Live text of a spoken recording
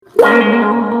And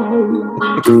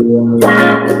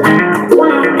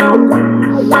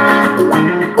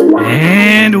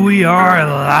we are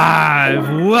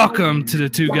live. Welcome to the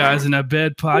Two Guys in a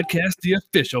Bed podcast, the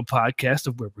official podcast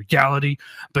of where reality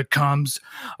becomes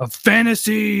a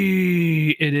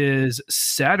fantasy. It is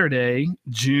Saturday,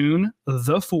 June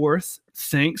the 4th.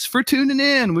 Thanks for tuning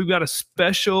in. We've got a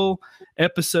special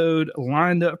episode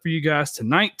lined up for you guys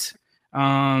tonight.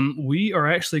 We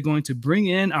are actually going to bring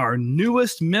in our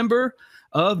newest member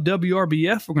of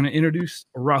WRBF. We're going to introduce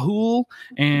Rahul,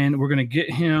 and we're going to get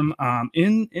him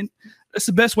in. That's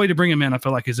the best way to bring him in, I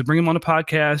feel like, is to bring him on the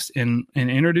podcast and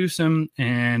introduce him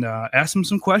and ask him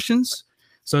some questions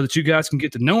so that you guys can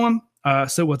get to know him.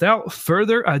 So without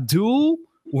further ado,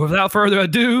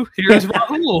 here's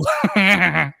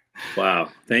Rahul. Wow.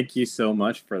 Thank you so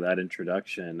much for that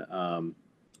introduction.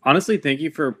 Honestly, thank you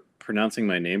for pronouncing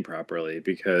my name properly,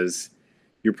 because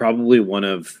you're probably one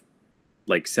of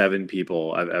like 7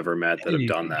 people I've ever met that have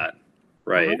done that.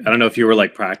 Right. I don't know if you were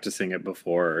like practicing it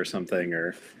before or something,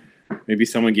 or maybe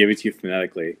someone gave it to you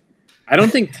phonetically. I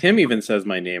don't think Tim even says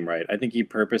my name right. I think he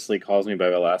purposely calls me by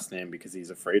my last name because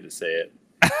he's afraid to say it.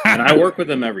 And I work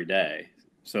with him every day.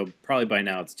 So probably by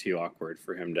now it's too awkward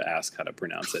for him to ask how to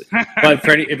pronounce it. But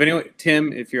for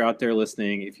Tim, if you're out there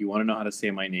listening, if you want to know how to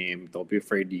say my name, don't be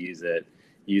afraid to use it.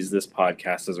 Use this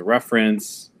podcast as a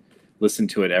reference. Listen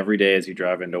to it every day as you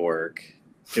drive into work.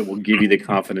 It will give you the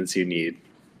confidence you need.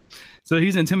 So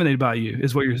he's intimidated by you,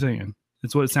 is what you're saying.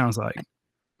 It's what it sounds like.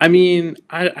 I mean,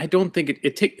 I don't think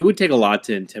it would take a lot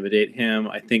to intimidate him.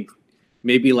 I think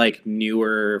maybe like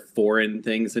newer foreign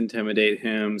things intimidate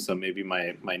him. So maybe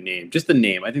my name, just the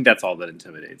name. I think that's all that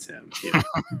intimidates him. You know?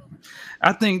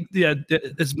 I think, yeah,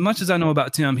 as much as I know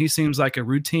about Tim, he seems like a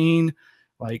routine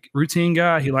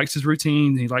guy. He likes his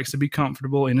routine. He likes to be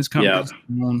comfortable in his comfort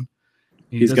zone.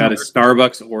 He's got his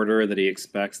Starbucks order that he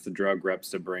expects the drug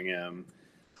reps to bring him.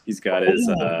 He's got his.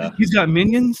 He's got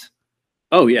minions.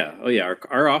 Oh yeah.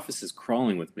 Our office is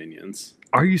crawling with minions.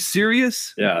 Are you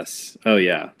serious? Yes. Oh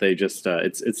yeah. They just.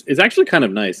 It's actually kind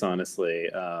of nice, honestly.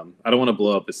 I don't want to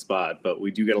blow up his spot, but we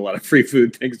do get a lot of free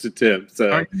food thanks to Tim.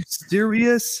 So. Are you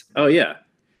serious? Oh yeah.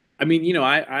 I mean, you know,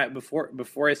 I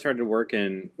before I started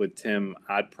working with Tim,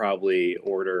 I'd probably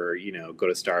order, go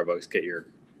to Starbucks, get your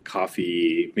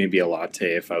coffee, maybe a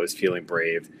latte if I was feeling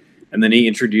brave. And then he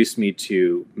introduced me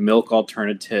to milk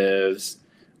alternatives,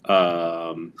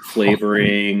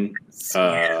 flavoring.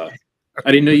 I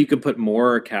didn't know you could put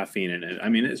more caffeine in it. I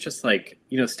mean, it's just like,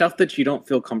 stuff that you don't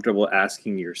feel comfortable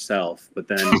asking yourself. But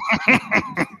then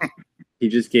he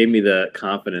just gave me the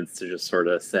confidence to just sort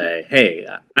of say, hey,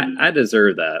 I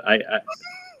deserve that.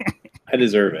 I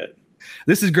deserve it.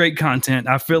 This is great content.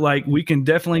 I feel like we can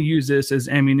definitely use this as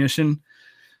ammunition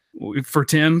for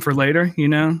Tim for later. We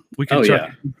can try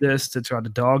to use this to try to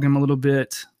dog him a little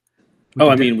bit.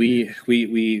 I mean, we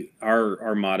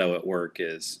our motto at work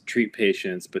is treat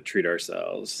patients, but treat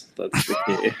ourselves. That's the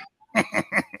key.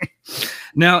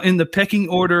 Now, in the pecking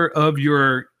order of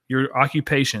your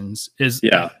occupations,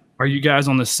 are you guys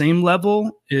on the same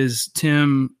level? Is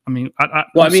Tim? I mean,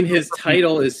 his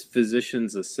title is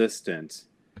physician's assistant.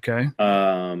 Okay.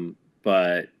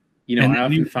 But I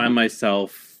often find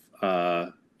myself,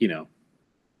 I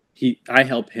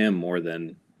help him more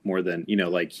than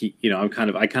like he, I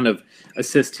kind of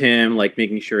assist him, like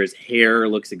making sure his hair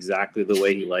looks exactly the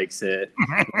way he likes it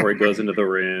before he goes into the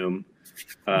room.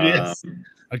 Yes.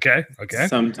 Okay.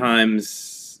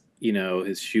 Sometimes,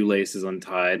 his shoelace is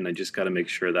untied and I just got to make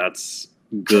sure that's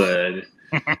good.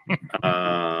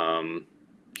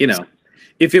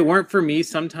 If it weren't for me,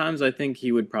 sometimes I think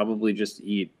he would probably just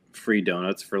eat free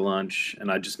donuts for lunch,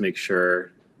 and I'd just make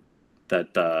sure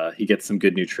that he gets some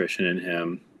good nutrition in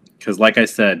him. Because like I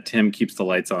said, Tim keeps the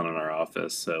lights on in our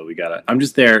office, so I'm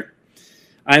just there.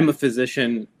 I'm a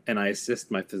physician, and I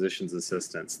assist my physician's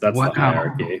assistants. That's the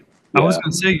hierarchy. I was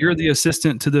going to say you're the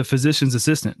assistant to the physician's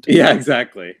assistant. Yeah,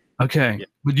 exactly. Okay, yeah.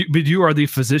 But you are the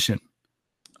physician.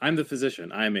 I'm the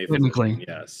physician. I am a technically.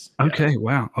 Physician, yes. Okay. Yeah.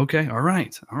 Wow. Okay. All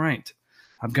right.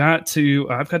 I've got to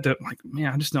I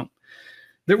just don't.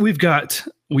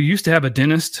 We used to have a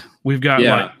dentist. We've got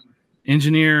like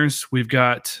engineers. We've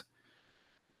got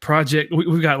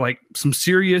we've got like some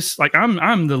serious, like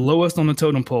I'm the lowest on the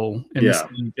totem pole in this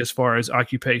thing as far as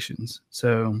occupations.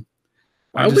 So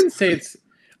I wouldn't say it's,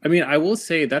 I will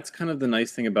say that's kind of the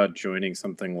nice thing about joining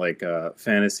something like a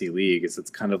fantasy league is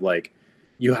it's kind of like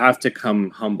you have to come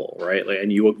humble, right? Like,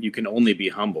 and you can only be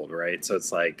humbled, right? So it's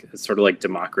sort of like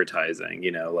democratizing,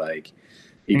 like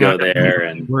you go there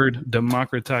and word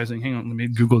democratizing. Hang on, let me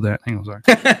Google that. Hang on, sorry.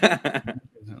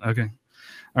 Okay.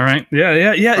 All right.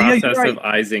 Yeah. Process Right. of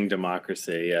izing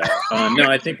democracy. Yeah. No,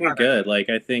 I think we're good. Like,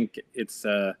 I think it's,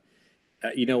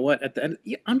 you know what? At the end,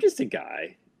 yeah, I'm just a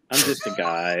guy. I'm just a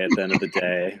guy at the end of the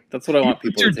day. That's what I You want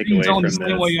put people your to take jeans away on the from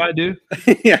same way this. I do.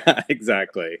 Yeah,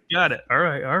 exactly. Got it. All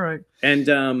right.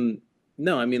 And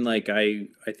no, I mean, like, I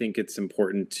think it's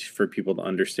important for people to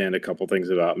understand a couple things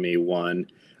about me. One,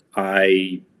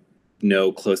 I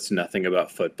know close to nothing about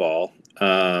football.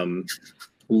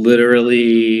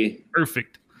 Literally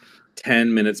Perfect.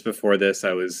 10 minutes before this,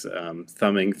 I was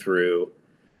thumbing through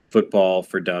Football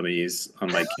for Dummies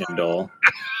on my Kindle.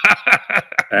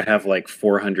 I have like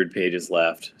 400 pages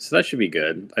left, so that should be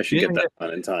good. I should get that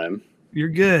done in time. You're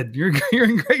good. You're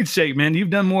in great shape, man. You've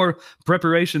done more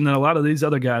preparation than a lot of these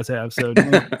other guys have, so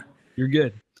you're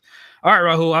good. All right,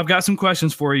 Rahul, I've got some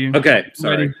questions for you. Okay,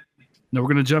 sorry. Ready? No, we're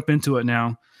going to jump into it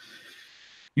now.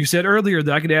 You said earlier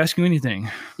that I could ask you anything.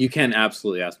 You can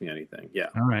absolutely ask me anything. Yeah.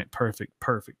 All right, perfect.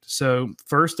 So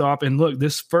first off, and look,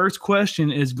 this first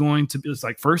question is going to be, it's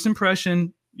like first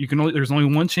impression. There's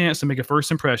only one chance to make a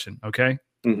first impression. Okay.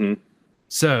 Mm-hmm.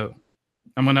 So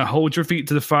I'm going to hold your feet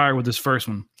to the fire with this first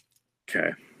one.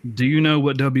 Okay. Do you know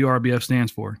what WRBF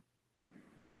stands for?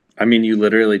 I mean, you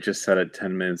literally just said it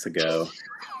 10 minutes ago.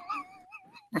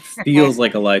 Feels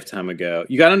like a lifetime ago.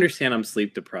 You got to understand I'm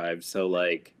sleep deprived. So,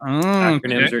 like,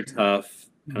 acronyms are tough.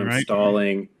 And I'm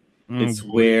stalling. It's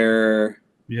where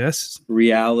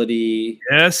reality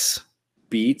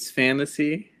beats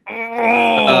fantasy.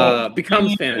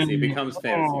 Becomes fantasy.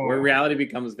 Where reality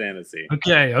becomes fantasy.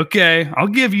 Okay. I'll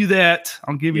give you that.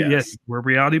 Yes. Where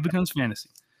reality becomes fantasy.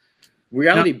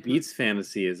 Reality beats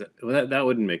fantasy that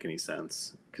wouldn't make any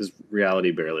sense because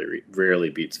reality rarely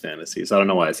beats fantasy. So I don't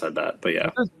know why I said that, but yeah,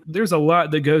 there's a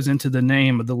lot that goes into the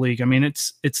name of the league. I mean,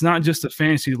 it's not just a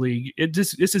fantasy league.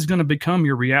 This is going to become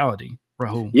your reality,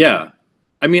 Rahul. Yeah,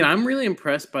 I mean, I'm really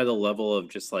impressed by the level of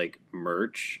just like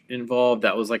merch involved.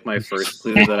 That was like my first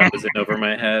clue that I was in over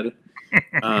my head.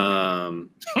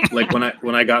 Like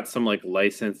when I got some like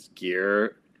licensed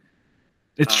gear,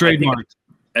 it's trademarked.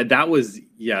 That was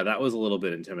a little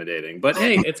bit intimidating, but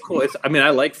hey, it's cool. I mean,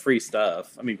 I like free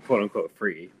stuff. I mean, quote unquote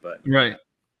free, but right.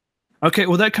 Okay,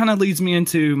 well, that kind of leads me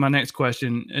into my next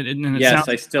question. Yes,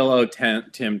 I still owe Tim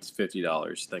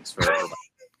 $50. Thanks for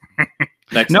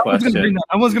next question.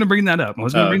 I was going to bring that up.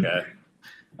 Okay.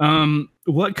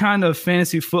 What kind of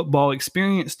fantasy football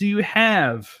experience do you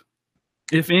have,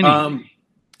 if any?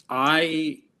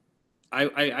 I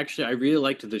really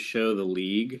liked the show The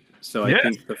League, so I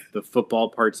think the football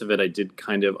parts of it I did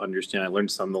kind of understand. I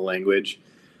learned some of the language,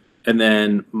 and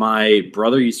then my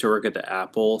brother used to work at the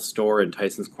Apple store in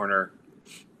Tyson's Corner,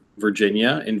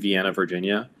 Virginia, in Vienna,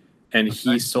 Virginia, and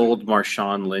he sold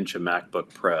Marshawn Lynch a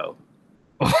MacBook Pro.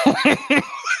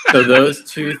 So those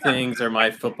two things are my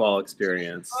football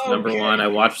experience. Number one, I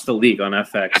watched The League on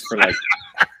FX for like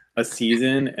a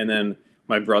season, and then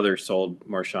my brother sold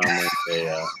Marshawn Lynch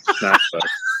a MacBook,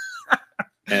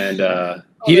 and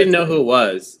he didn't know who it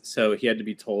was, so he had to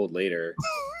be told later.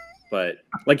 But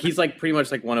like, he's like pretty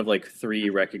much like one of like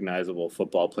 3 recognizable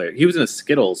football players. He was in a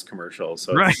Skittles commercial,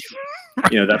 so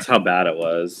that's how bad it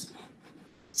was.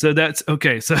 So that's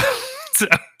okay. So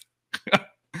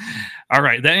all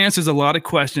right, that answers a lot of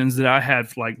questions that I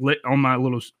had like lit on my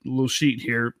little sheet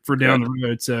here for down the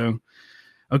road. So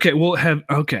okay, all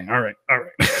right.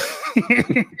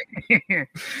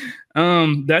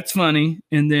 That's funny.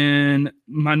 And then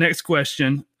my next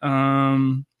question.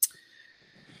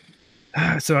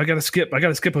 So I gotta skip a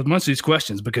bunch of these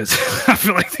questions because I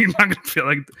feel like they're not gonna feel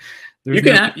like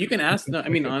you can ask. No, I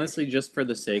mean, honestly, just for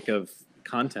the sake of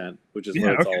content, which is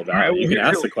what it's all about. Right, you can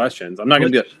ask the questions. I'm not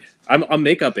gonna do it. I'll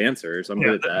make up answers. I'm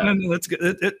good at that. No, that's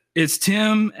good. Is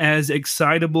Tim as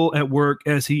excitable at work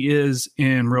as he is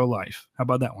in real life? How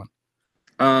about that one?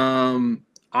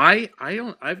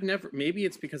 I've never, maybe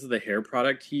it's because of the hair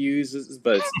product he uses,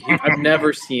 but I've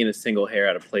never seen a single hair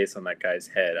out of place on that guy's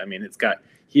head. I mean,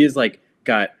 he has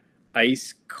got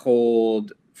ice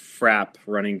cold frap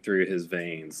running through his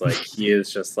veins. Like, he is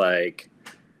just like,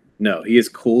 no, he is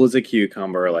cool as a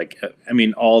cucumber. Like, I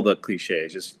mean, all the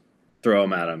cliches, just throw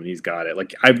him at him and he's got it.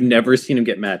 Like, I've never seen him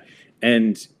get mad.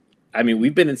 And I mean,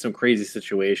 we've been in some crazy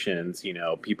situations,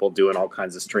 people doing all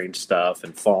kinds of strange stuff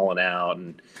and falling out,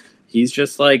 and he's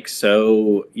just like,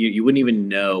 so you wouldn't even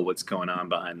know what's going on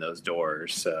behind those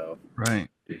doors. So right,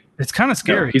 it's kind of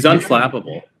scary. No, he's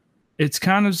unflappable. It's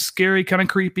kind of scary, kind of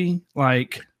creepy.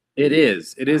 Like, it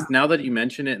is now that you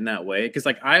mention it in that way, because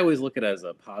like I always look at it as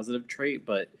a positive trait,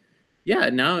 but yeah,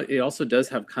 now it also does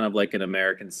have kind of like an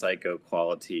American Psycho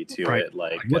quality to it.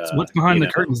 Like, what's behind the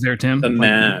curtains there, Tim? The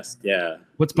mask, yeah.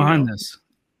 What's behind this?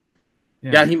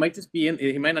 Yeah, he might just be in.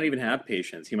 He might not even have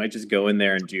patience. He might just go in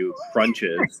there and do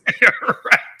crunches,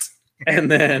 right, and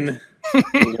then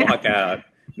walk out.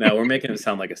 No, we're making him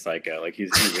sound like a psycho. Like he's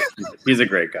a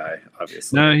great guy,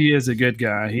 obviously. No, he is a good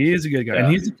guy. He is a good guy,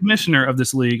 and he's the commissioner of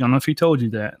this league. I don't know if he told you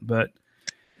that, but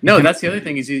no, that's the other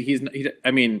thing.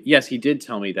 I mean, yes, he did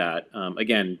tell me that.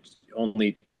 Again,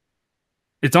 only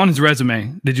it's on his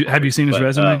resume. Have you seen his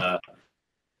resume?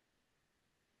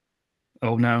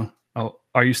 Oh no. Oh,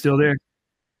 are you still there?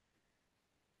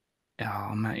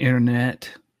 Oh, my internet.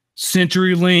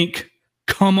 CenturyLink.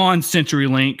 Come on,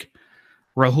 CenturyLink.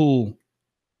 Rahul,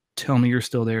 tell me you're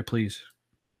still there, please.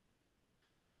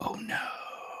 Oh, no.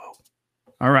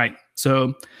 All right.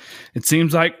 So it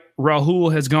seems like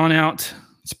Rahul has gone out.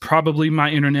 It's probably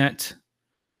my internet.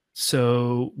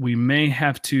 So we may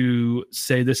have to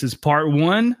say this is part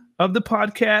 1 of the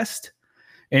podcast.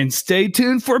 And stay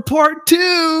tuned for part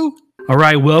 2. All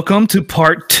right, welcome to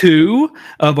part 2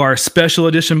 of our special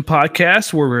edition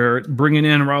podcast where we're bringing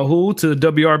in Rahul to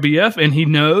the WRBF, and he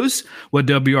knows what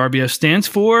WRBF stands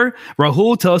for.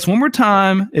 Rahul, tell us one more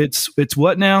time. It's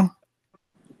what now?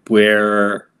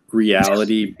 Where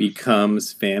reality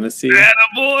becomes fantasy.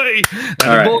 Attaboy!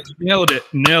 Attaboy. Right.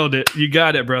 Nailed it. You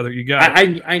got it, brother. You got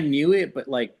it. I knew it, but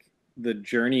like the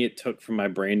journey it took from my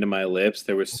brain to my lips,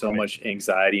 there was so much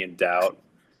anxiety and doubt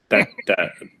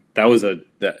that was it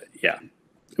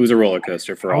was a roller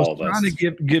coaster for all of us. I was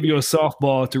trying to give you a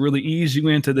softball to really ease you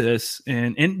into this,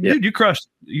 and dude, you crushed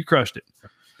it.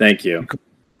 Thank you.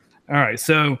 All right,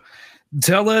 so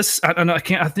tell us. I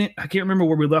can't remember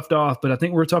where we left off, but I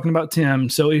think we were talking about Tim.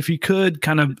 So if you could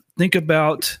kind of think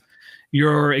about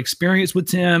your experience with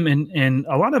Tim, and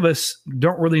a lot of us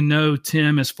don't really know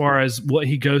Tim as far as what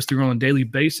he goes through on a daily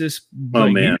basis. Oh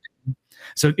man.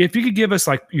 So if you could give us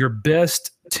like your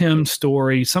best Tim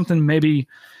story, something maybe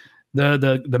the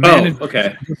manager of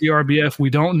the RBF we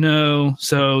don't know.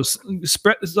 So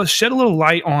let's shed a little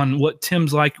light on what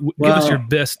Tim's like. Give us your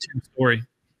best Tim story.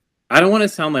 I don't want to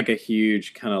sound like a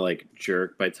huge kind of like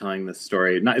jerk by telling this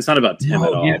story. It's not about Tim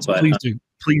at all. Yes, but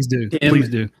please do.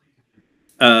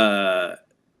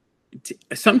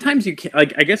 Sometimes you can,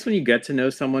 like, I guess when you get to know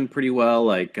someone pretty well,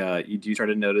 like you do start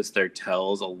to notice their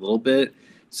tells a little bit.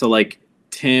 So like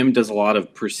Tim does a lot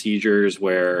of procedures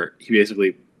where he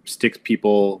basically sticks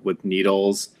people with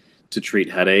needles to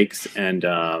treat headaches, and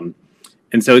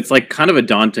so it's like kind of a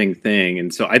daunting thing.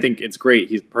 And so I think it's great.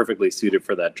 He's perfectly suited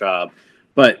for that job.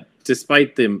 But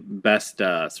despite the best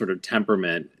sort of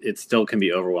temperament, it still can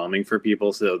be overwhelming for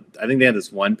people. So I think they had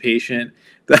this one patient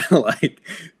that like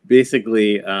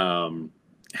basically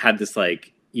had this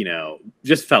like,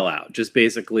 just fell out, just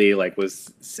basically like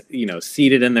was,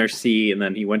 seated in their seat. And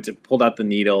then he pulled out the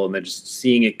needle, and then just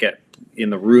seeing it get in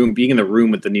the room, being in the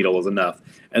room with the needle was enough.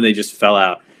 And they just fell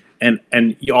out. And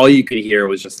all you could hear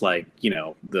was just like,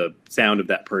 the sound of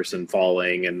that person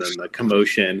falling and then the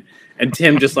commotion. And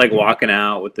Tim just like walking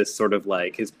out with this sort of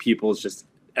like his pupils just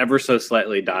ever so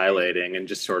slightly dilating, and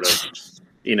just sort of,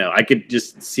 I could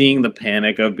just seeing the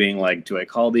panic of being like, do I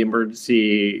call the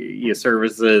emergency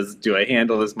services? Do I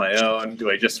handle this my own?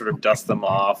 Do I just sort of dust them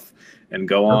off and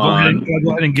go on?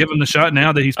 Go ahead and give him the shot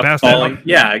now that he's passed out.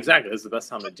 Yeah, exactly. This is the best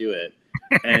time to do it.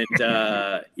 And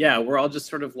we're all just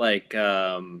sort of like,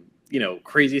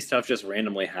 crazy stuff just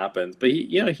randomly happens, but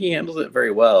he handles it very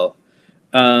well.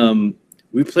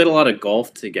 We played a lot of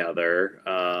golf together.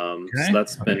 So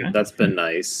that's been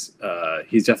nice.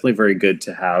 He's definitely very good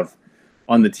to have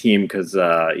on the team because,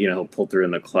 he'll pull through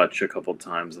in the clutch a couple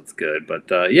times. That's good.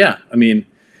 But I mean,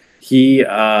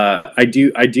 I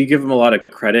do give him a lot of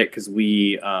credit because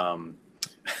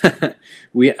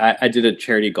I did a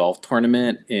charity golf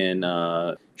tournament in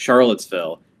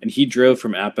Charlottesville, and he drove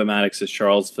from Appomattox to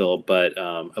Charlottesville, but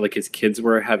like his kids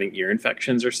were having ear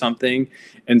infections or something,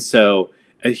 and so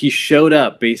he showed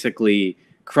up, basically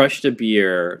crushed a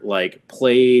beer, like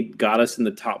played, got us in the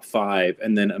top 5,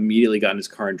 and then immediately got in his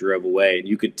car and drove away. And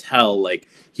you could tell, like,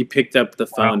 he picked up the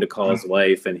phone to call his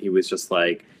wife, and he was just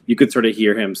like, you could sort of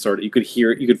hear him you could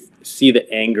see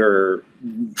the anger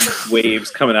waves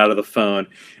coming out of the phone.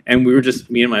 And we were just,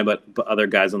 me and my other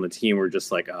guys on the team were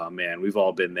just like, oh man, we've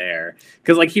all been there.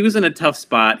 Cause like he was in a tough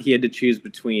spot. He had to choose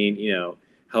between,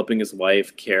 helping his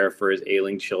wife care for his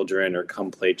ailing children or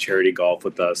come play charity golf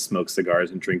with us, smoke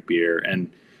cigars and drink beer. And,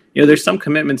 there's some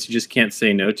commitments you just can't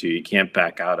say no to, you can't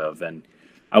back out of. And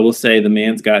I will say the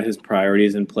man's got his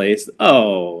priorities in place.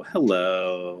 Oh,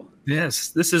 hello. Yes,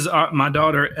 this is my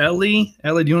daughter, Ellie.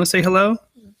 Ellie, do you want to say hello?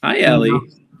 Hi, Ellie.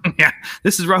 Yeah,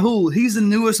 this is Rahul. He's the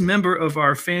newest member of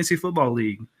our fantasy football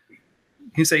league.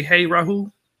 Can you say, hey,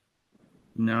 Rahul?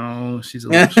 No, she's a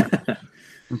little shy.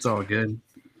 It's all good.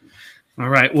 All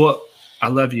right. Well, I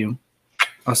love you.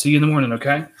 I'll see you in the morning,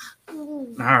 okay?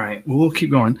 All right. We'll keep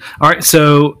going. All right.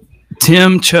 So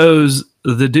Tim chose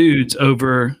the dudes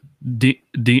over Deanna,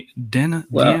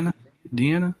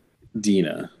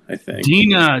 I think.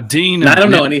 Dina. I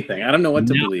don't know anything. I don't know what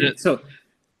to believe. So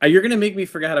you're going to make me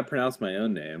forget how to pronounce my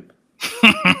own name.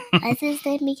 What's his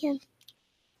name again?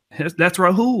 That's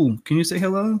Rahul. Can you say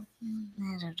hello?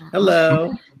 I don't know.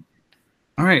 Hello.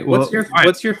 All right. Well,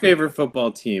 what's your favorite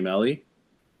football team, Ellie?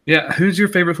 Yeah. Who's your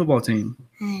favorite football team?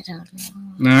 I don't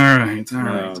know. All right.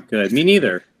 Oh, good. Me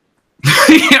neither.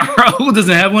 Yeah, Rahul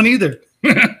doesn't have one either.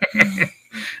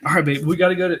 All right, babe. We got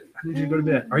to go to. I need you to go to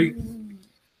bed. Are you?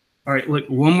 All right. Look,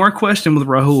 one more question with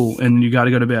Rahul, and you got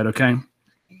to go to bed. Okay.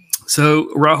 So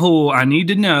Rahul, I need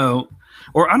to know,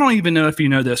 or I don't even know if you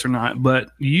know this or not, but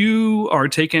you are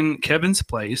taking Kevin's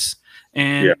place,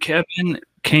 and Kevin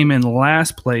came in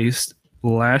last place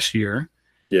last year.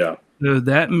 Yeah. So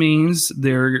that means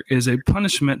there is a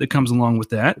punishment that comes along with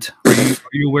that. Are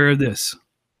you aware of this?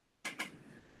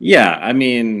 Yeah, I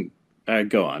mean,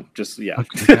 go on. Just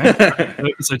Okay.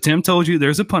 So Tim told you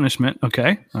there's a punishment.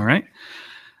 Okay. All right.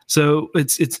 So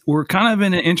we're kind of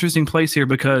in an interesting place here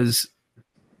because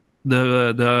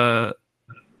the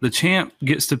champ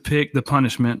gets to pick the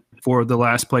punishment for the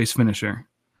last place finisher.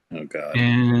 Oh God.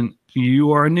 And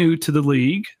you are new to the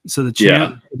league, so the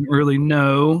champ doesn't really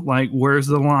know like where's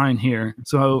the line here.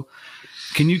 So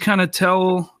can you kind of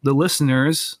tell the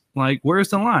listeners like where's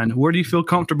the line? Where do you feel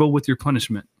comfortable with your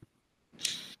punishment?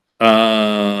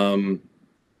 Well,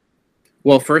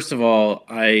 first of all,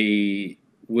 I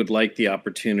would like the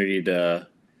opportunity to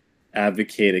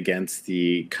advocate against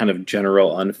the kind of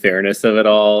general unfairness of it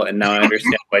all. And now I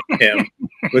understand why Tim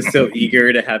was so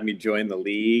eager to have me join the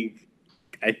league.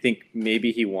 I think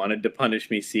maybe he wanted to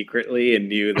punish me secretly and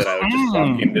knew that I would just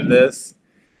walk into this.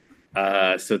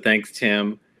 So thanks,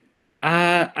 Tim.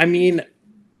 I mean,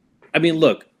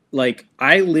 look, like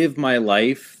I live my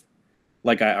life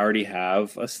like I already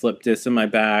have a slip disc in my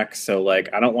back. So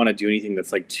like, I don't want to do anything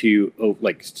that's like too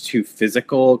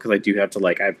physical. Cause I do have to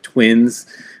I have twins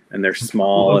and they're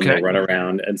small and they run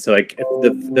around. And so like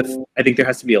I think there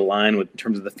has to be a line in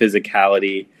terms of the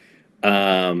physicality.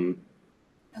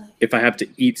 If I have to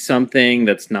eat something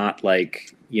that's not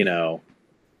like,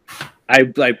 I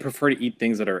prefer to eat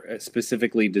things that are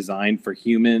specifically designed for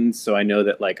humans. So I know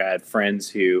that like I had friends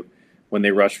who, when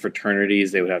they rushed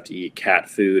fraternities, they would have to eat cat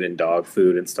food and dog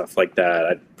food and stuff like that.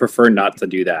 I prefer not to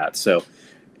do that. So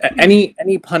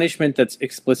any punishment that's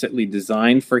explicitly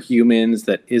designed for humans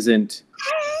that isn't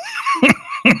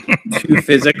too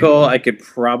physical, I could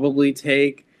probably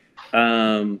take.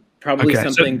 Probably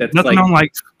something that's nothing on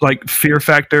like Fear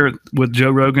Factor with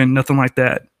Joe Rogan, nothing like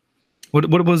that. What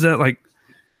was that like?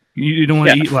 You don't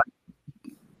want to eat like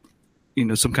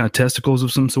some kind of testicles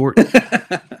of some sort.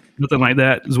 Nothing like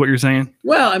that is what you're saying.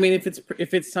 Well, I mean, if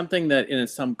it's something that in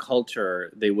some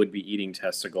culture they would be eating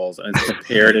testicles and it's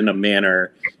prepared in a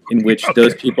manner in which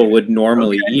those people would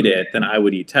normally eat it, then I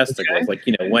would eat testicles. Like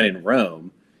when in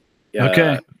Rome.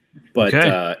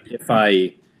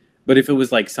 But if it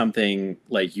was like something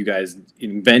like you guys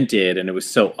invented and it was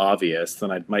so obvious,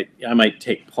 then I might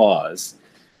take pause.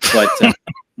 But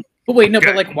but wait, no.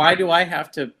 But like, why do I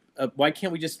have to? Why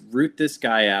can't we just root this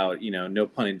guy out? No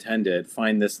pun intended.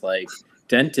 Find this like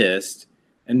dentist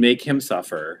and make him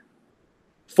suffer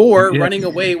for running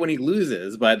away when he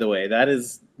loses. By the way, that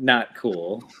is not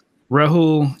cool.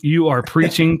 Rahul, you are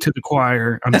preaching to the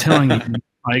choir. I'm telling you.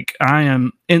 Like I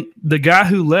am, and the guy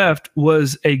who left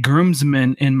was a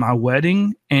groomsman in my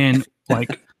wedding, and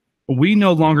like we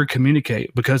no longer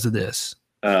communicate because of this.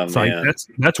 Oh it's man, like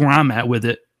that's where I'm at with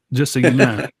it. Just so you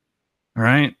know. All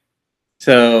right.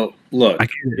 So look,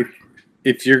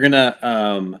 if you're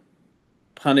gonna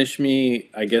punish me,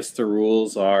 I guess the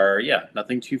rules are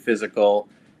nothing too physical.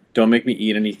 Don't make me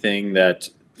eat anything that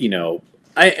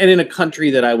and in a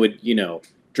country that I would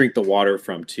drink the water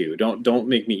from too. Don't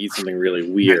make me eat something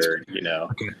really weird.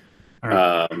 Okay. All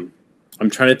right. I'm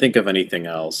trying to think of anything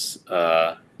else.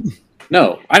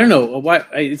 No, I don't know. Why?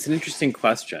 It's an interesting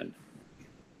question.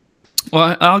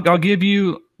 Well, I'll give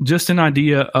you just an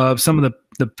idea of some of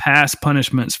the past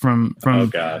punishments from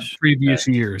previous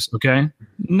years. Okay,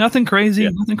 nothing crazy.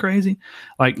 Nothing crazy.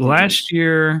 Like last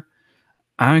year,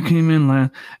 I came in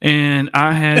last, and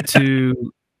I had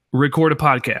to record a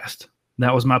podcast.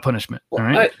 That was my punishment. All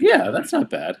right. That's not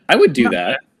bad. I would do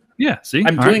that. Yeah. See,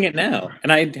 I'm doing it now,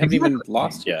 and I haven't even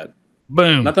lost yet.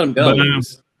 Boom. Not that I'm going to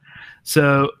lose.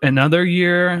 So another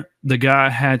year, the guy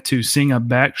had to sing a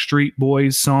Backstreet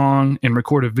Boys song and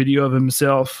record a video of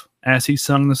himself as he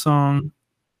sung the song.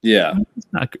 Yeah.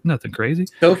 It's nothing crazy.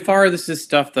 So far, this is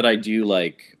stuff that I do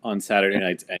like on Saturday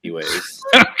nights, anyways.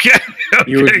 Okay.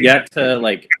 You would yet to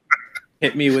like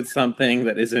hit me with something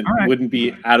that right. wouldn't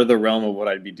be out of the realm of what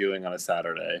I'd be doing on a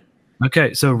Saturday.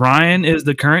 Okay, so Ryan is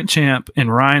the current champ,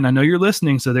 and Ryan, I know you're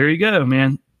listening, so there you go,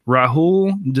 man.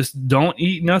 Rahul, just don't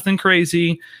eat nothing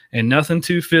crazy and nothing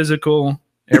too physical.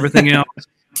 Everything else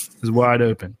is wide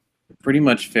open. Pretty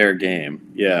much fair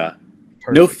game. Yeah.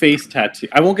 Perfect. No face tattoo.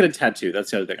 I won't get a tattoo.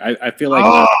 That's the other thing. I feel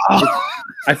like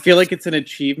I feel like it's an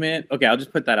achievement. Okay, I'll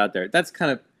just put that out there. That's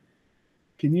kind of.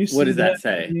 Can you see what does that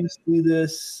say? Can you see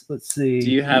this? Let's see.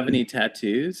 Do you have any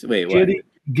tattoos? Wait, what?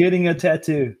 Getting a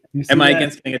tattoo. Am I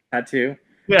against getting a tattoo?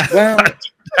 Yeah. Well,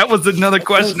 that was another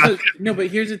question. No, but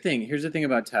here's the thing. Here's the thing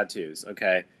about tattoos.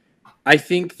 Okay, I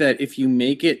think that if you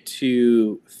make it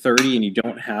to 30 and you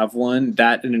don't have one,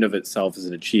 that in and of itself is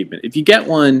an achievement. If you get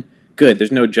one, good.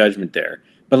 There's no judgment there.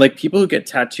 But like people who get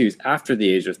tattoos after the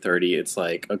age of 30, it's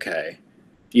like, okay,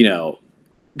 you know,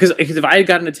 because if I had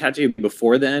gotten a tattoo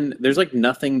before then, there's like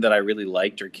nothing that I really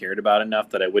liked or cared about enough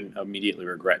that I wouldn't immediately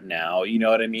regret now. You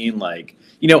know what I mean? Like,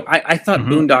 you know, I thought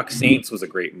Boondock Saints was a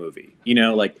great movie. You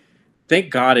know, like,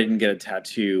 thank God I didn't get a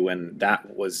tattoo when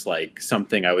that was like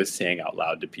something I was saying out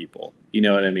loud to people. You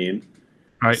know what I mean?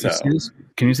 All right. So,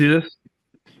 can you see this?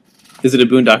 Is it a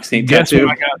Boondock Saints tattoo?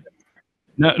 I got it.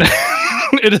 No,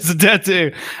 it is a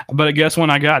tattoo. But guess when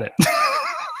I got it?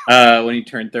 When you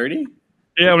turned 30?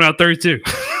 Yeah, when I was 32.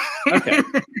 Okay.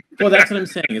 Well, that's what I'm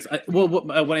saying. Is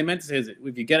what I meant to say is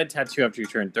if you get a tattoo after you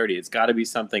turn 30, it's got to be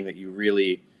something that you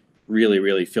really, really,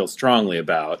 really feel strongly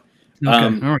about.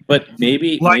 Okay. Right. But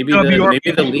maybe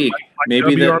the league,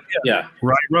 yeah,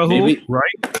 right, Rahul,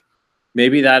 right.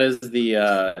 Maybe that is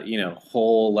the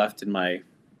hole left in my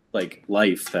like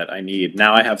life that I need.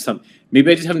 Now I have some.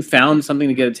 Maybe I just haven't found something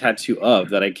to get a tattoo of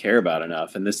that I care about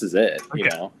enough, and this is it. Okay. You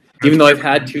know. Even though I've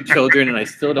had 2 children, and I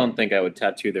still don't think I would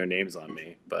tattoo their names on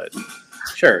me, but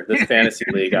sure, this fantasy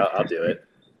league, I'll do it.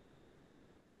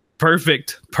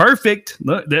 Perfect.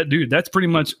 Look, that's pretty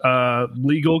much a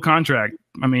legal contract.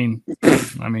 I mean,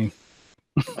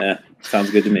 yeah,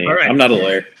 sounds good to me. Right. I'm not a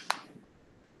lawyer.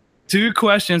 2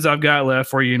 questions I've got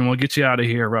left for you, and we'll get you out of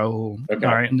here, Rahul. Okay.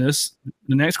 All right, and the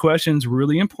next question is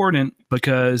really important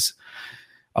because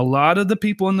a lot of the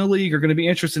people in the league are going to be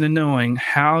interested in knowing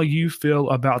how you feel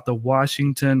about the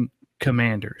Washington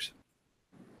Commanders.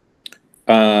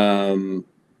 Well,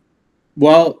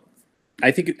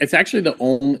 I think it's actually the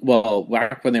only. Well,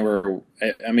 back when they were,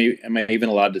 am I even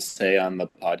allowed to say on the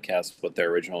podcast what their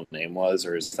original name was,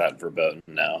 or is that verboten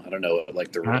now? I don't know what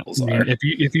like the rules are. If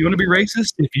you want to be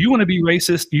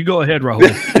racist, you go ahead,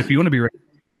 Rahul. If you want to be racist.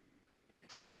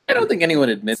 I don't think anyone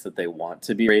admits that they want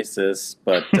to be racist,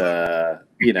 but the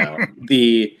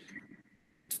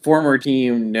former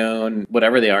team, known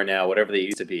whatever they are now, whatever they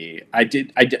used to be, I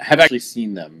have actually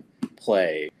seen them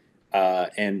play,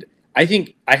 and I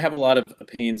think I have a lot of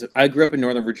opinions. I grew up in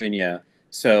Northern Virginia,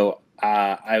 so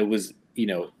I was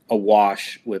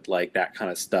awash with like that kind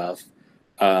of stuff.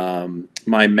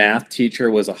 My math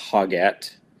teacher was a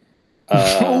hoggette.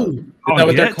 Is that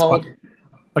what they're called?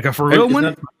 Like a for real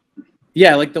one?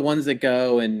 Yeah, like the ones that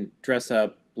go and dress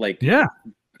up like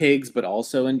pigs, but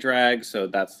also in drag. So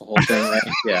that's the whole thing, right?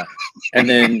 Yeah. And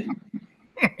then,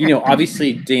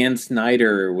 obviously Dan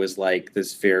Snyder was like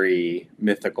this very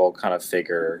mythical kind of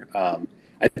figure.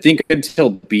 I think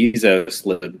until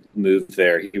Bezos moved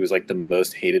there, he was like the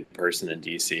most hated person in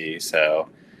DC. So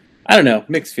I don't know,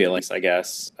 mixed feelings, I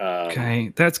guess.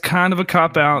 Okay, that's kind of a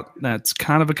cop out.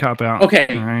 Okay.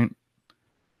 All right.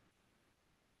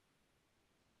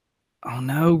 Oh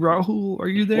no, Rahul, are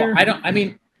you there? Well,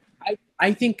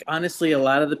 I think honestly, a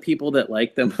lot of the people that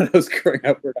liked them when I was growing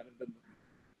up were kind of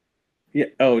yeah.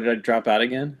 Oh, did I drop out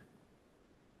again?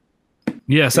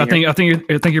 Yes, I think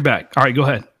you're back. All right, go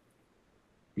ahead.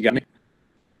 You got me?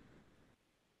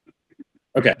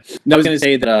 Okay. No, I was going to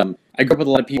say that I grew up with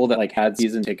a lot of people that like had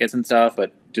season tickets and stuff,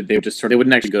 but they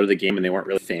wouldn't actually go to the game and they weren't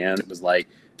really fans. It was like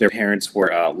their parents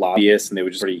were lobbyists and they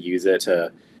would just sort of use it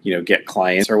to get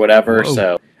clients or whatever. Whoa.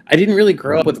 So I didn't really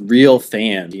grow up with real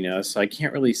fans, so I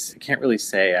can't really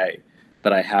say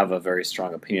that I have a very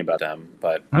strong opinion about them.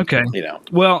 But okay,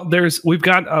 well, we've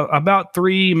got about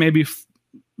 3, maybe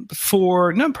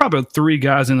 4, no, probably 3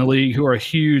 guys in the league who are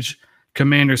huge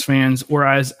Commanders fans,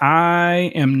 whereas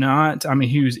I am not. I'm a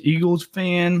huge Eagles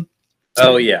fan.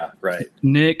 Oh yeah, right.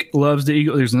 Nick loves the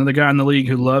Eagles. There's another guy in the league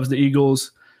who loves the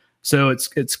Eagles. So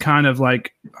it's kind of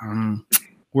like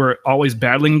we're always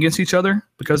battling against each other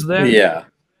because of that. Yeah.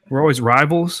 We're always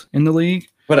rivals in the league.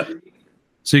 But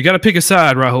So you got to pick a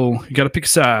side, Rahul. You got to pick a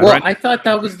side. Well, right? I thought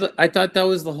that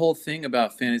was the whole thing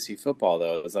about fantasy football,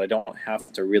 though, is that I don't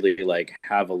have to really like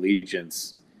have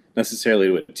allegiance necessarily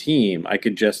to a team. I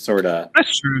could just sort of,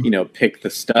 That's true. Pick the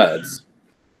studs.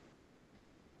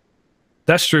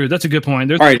 That's true. That's a good point.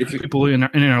 There's people in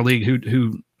our league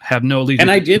who have no allegiance.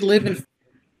 And I did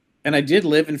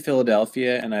live in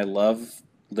Philadelphia, and I love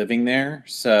living there.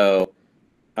 So,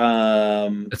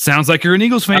 it sounds like you're an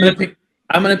Eagles fan.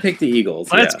 I'm gonna pick the Eagles.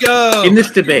 Let's go in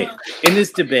this debate.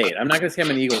 I'm not gonna say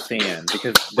I'm an Eagles fan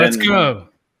because let's go.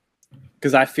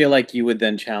 Because I feel like you would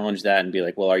then challenge that and be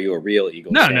like, "Well, are you a real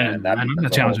Eagles fan?" No, I'm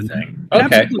not challenging thing. Okay,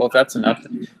 Absolutely. Well, if that's enough,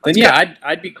 then yeah,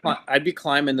 I'd be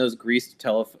climbing those greased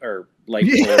right. I'd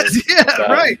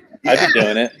be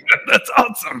doing it. That's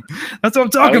awesome. That's what I'm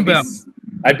talking about.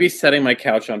 I'd be setting my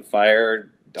couch on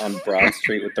fire on Broad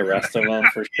Street with the rest of them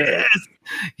for sure. Yes.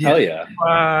 Hell yeah.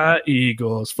 Fly,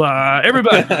 Eagles, fly.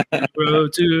 Everybody go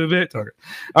to victory.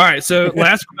 All right. So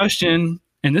last question,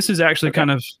 and this is actually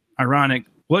kind of ironic.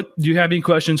 What do you have any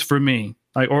questions for me?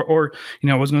 Like, or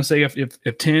I was going to say if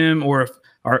Tim or if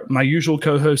my usual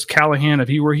co-host Callahan, if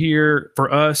he were here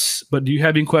for us, but do you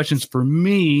have any questions for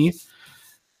me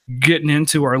getting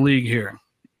into our league here?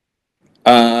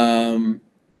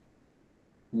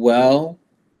 Well,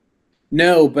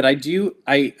 no, but I do.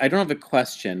 I don't have a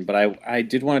question, but I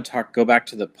did want to go back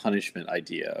to the punishment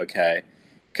idea, okay?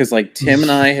 Because like Tim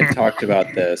and I had talked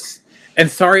about this,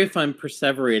 and sorry if I'm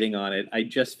perseverating on it. I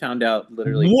just found out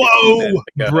literally. Whoa,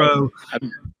 bro!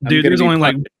 Dude, there's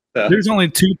only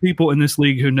 2 people in this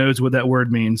league who knows what that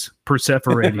word means.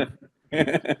 Perseverating.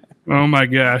 Oh my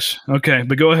gosh. Okay,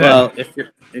 but go ahead. Well,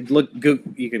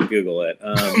 you can Google it.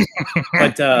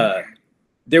 But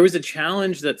there was a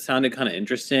challenge that sounded kind of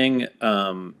interesting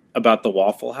about the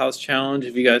Waffle House challenge.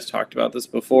 Have you guys talked about this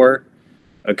before?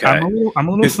 Okay. I'm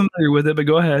a little familiar with it, but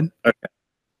go ahead. Okay.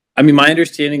 I mean, my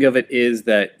understanding of it is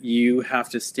that you have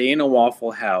to stay in a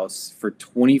Waffle House for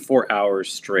 24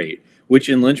 hours straight, which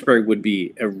in Lynchburg would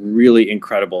be a really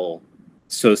incredible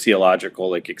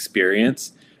sociological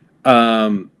experience.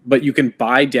 But you can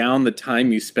buy down the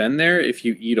time you spend there if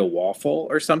you eat a waffle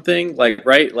or something,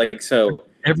 right? So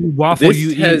every waffle you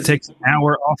eat takes an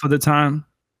hour off of the time.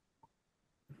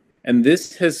 And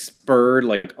this has spurred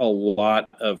a lot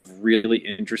of really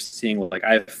interesting,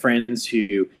 I have friends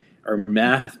who are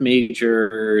math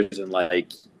majors and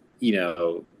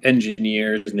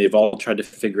engineers, and they've all tried to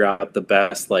figure out the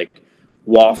best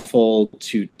waffle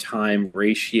to time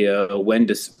ratio, when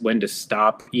to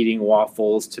stop eating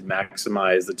waffles to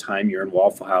maximize the time you're in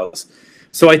Waffle House.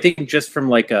 So I think just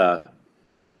from a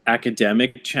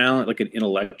academic challenge, an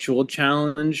intellectual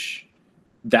challenge,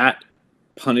 that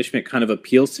punishment kind of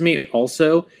appeals to me.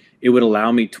 Also, it would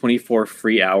allow me 24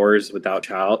 free hours without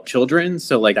children,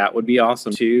 so that would be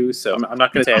awesome too. So I'm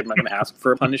not going to say I'm not going to ask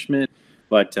for a punishment,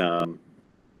 but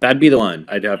that'd be the one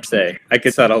I'd have to say I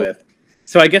could settle with.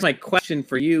 So I guess my question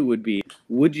for you would be,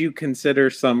 would you consider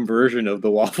some version of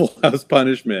the Waffle House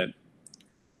punishment?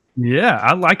 Yeah,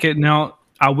 I like it. Now,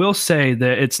 I will say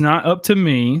that it's not up to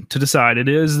me to decide. It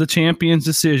is the champion's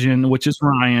decision, which is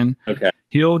Ryan. Okay.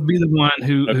 He'll be the one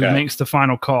who makes the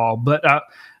final call. But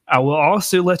I will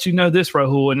also let you know this,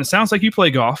 Rahul, and it sounds like you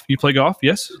play golf. You play golf,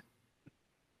 yes?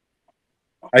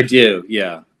 I do,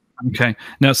 yeah. Okay.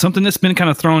 Now, something that's been kind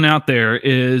of thrown out there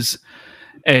is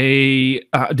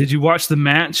did you watch the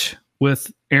match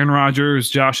with Aaron Rodgers,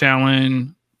 Josh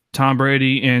Allen, Tom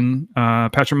Brady, and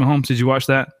Patrick Mahomes? Did you watch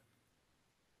that?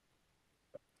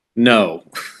 No.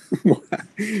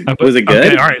 Was it good?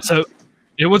 Okay, all right. So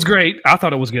it was great. I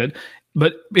thought it was good.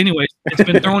 But anyway, it's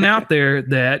been thrown out there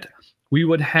that we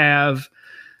would have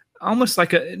almost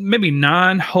maybe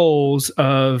 9 holes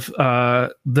of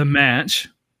the match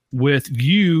with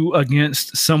you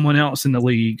against someone else in the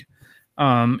league.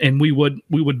 And we would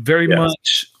very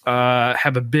much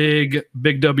have a big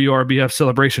WRBF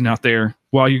celebration out there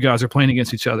while you guys are playing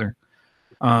against each other.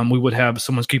 We would have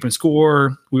someone's keeping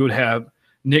score. We would have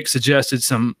Nick suggested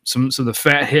some of the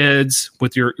fat heads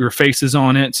with your faces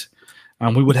on it.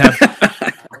 We would have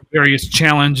various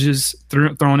challenges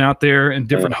thrown out there in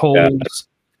different holes.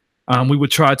 We would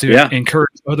try to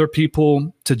encourage other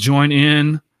people to join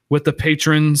in with the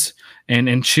patrons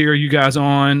and cheer you guys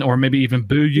on, or maybe even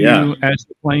boo you as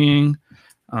you're playing.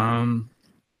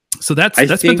 So that's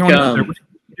been thrown out there. What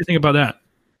do you think about that?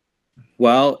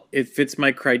 Well, it fits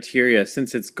my criteria.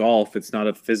 Since it's golf, it's not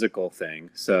a physical thing.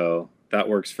 So that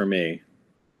works for me.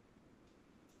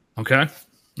 Okay.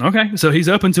 So he's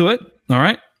open to it. All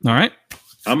right.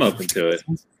 I'm open to it.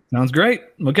 Sounds great.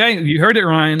 Okay. You heard it,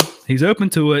 Ryan. He's open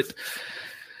to it.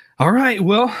 All right.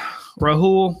 Well,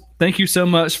 Rahul, thank you so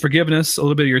much for giving us a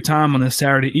little bit of your time on this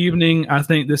Saturday evening. I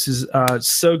think this is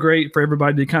so great for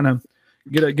everybody to kind of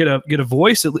get a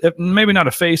voice, maybe not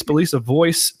a face, but at least a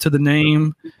voice to the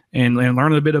name, and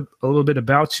learn a little bit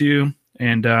about you.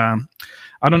 And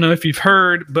I don't know if you've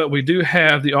heard, but we do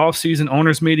have the off-season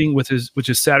owners meeting, which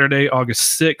is Saturday,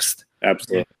 August 6th.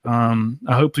 Absolutely.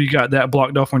 I hope you got that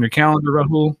blocked off on your calendar,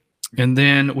 Rahul. And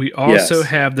then we also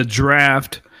have the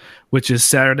draft, which is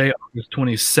Saturday, August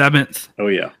 27th. Oh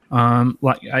yeah.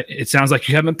 It sounds like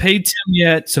you haven't paid Tim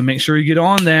yet, so make sure you get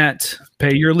on that.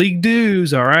 Pay your league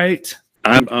dues. All right.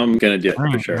 I'm gonna do it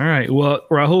for sure. All right. Well,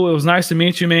 Rahul, it was nice to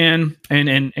meet you, man. And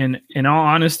in all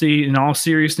honesty, in all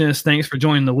seriousness, thanks for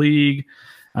joining the league.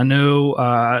 I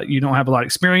know you don't have a lot of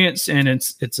experience, and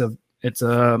it's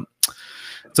a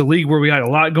league where we got a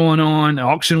lot going on, an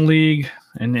auction league,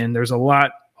 and there's a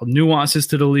lot of nuances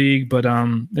to the league. But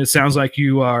it sounds like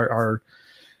you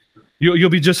you'll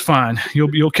be just fine.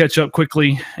 You'll catch up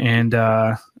quickly, and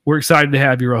we're excited to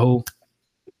have you, Rahul.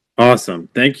 Awesome.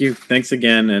 Thank you. Thanks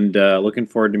again, and looking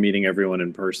forward to meeting everyone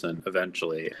in person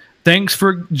eventually. Thanks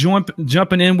for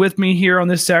jumping in with me here on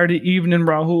this Saturday evening,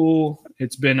 Rahul.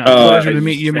 It's been a pleasure to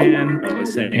meet you, man.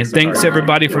 And thanks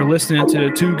everybody for listening to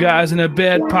the Two Guys in a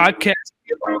Bed podcast,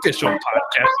 the official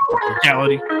podcast where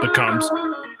reality becomes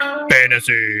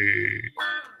fantasy.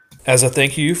 As a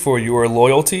thank you for your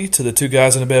loyalty to the Two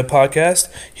Guys in a Bed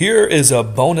podcast, here is a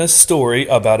bonus story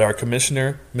about our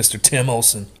commissioner, Mr. Tim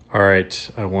Olson. All right,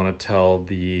 I want to tell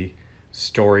the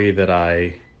story that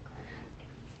I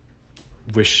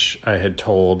wish I had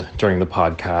told during the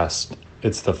podcast.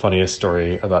 It's the funniest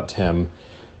story about Tim.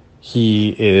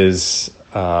 He is,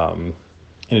 in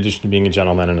addition to being a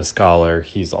gentleman and a scholar,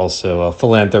 he's also a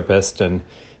philanthropist, and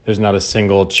there's not a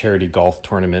single charity golf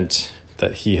tournament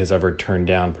that he has ever turned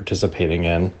down participating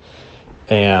in.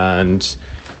 And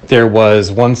there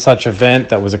was one such event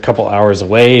that was a couple hours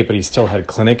away, but he still had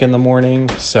clinic in the morning,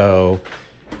 so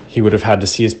he would have had to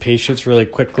see his patients really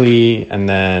quickly and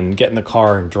then get in the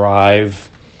car and drive.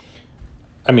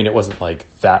 I mean, it wasn't like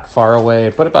that far away,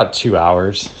 but about 2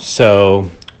 hours. So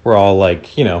we're all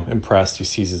like, impressed. He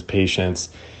sees his patients.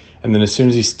 And then as soon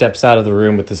as he steps out of the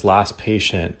room with his last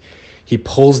patient, he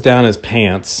pulls down his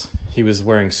pants. He was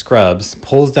wearing scrubs,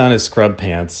 pulls down his scrub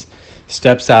pants,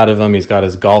 steps out of them. He's got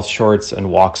his golf shorts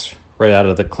and walks right out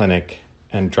of the clinic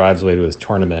and drives away to his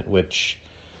tournament, which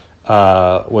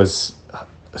was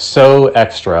so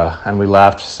extra. And we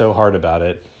laughed so hard about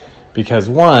it because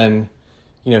one,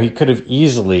 he could have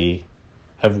easily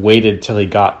have waited till he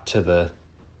got to the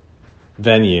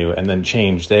venue and then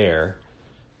changed there.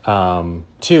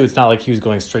 Two, it's not like he was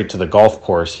going straight to the golf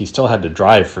course. He still had to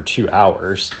drive for 2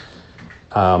 hours.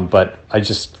 But I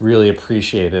just really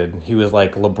appreciated, he was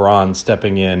like LeBron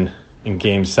stepping in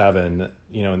Game 7, in the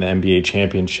NBA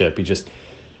championship. He just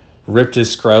ripped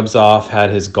his scrubs off, had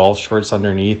his golf shorts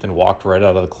underneath, and walked right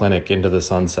out of the clinic into the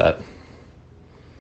sunset.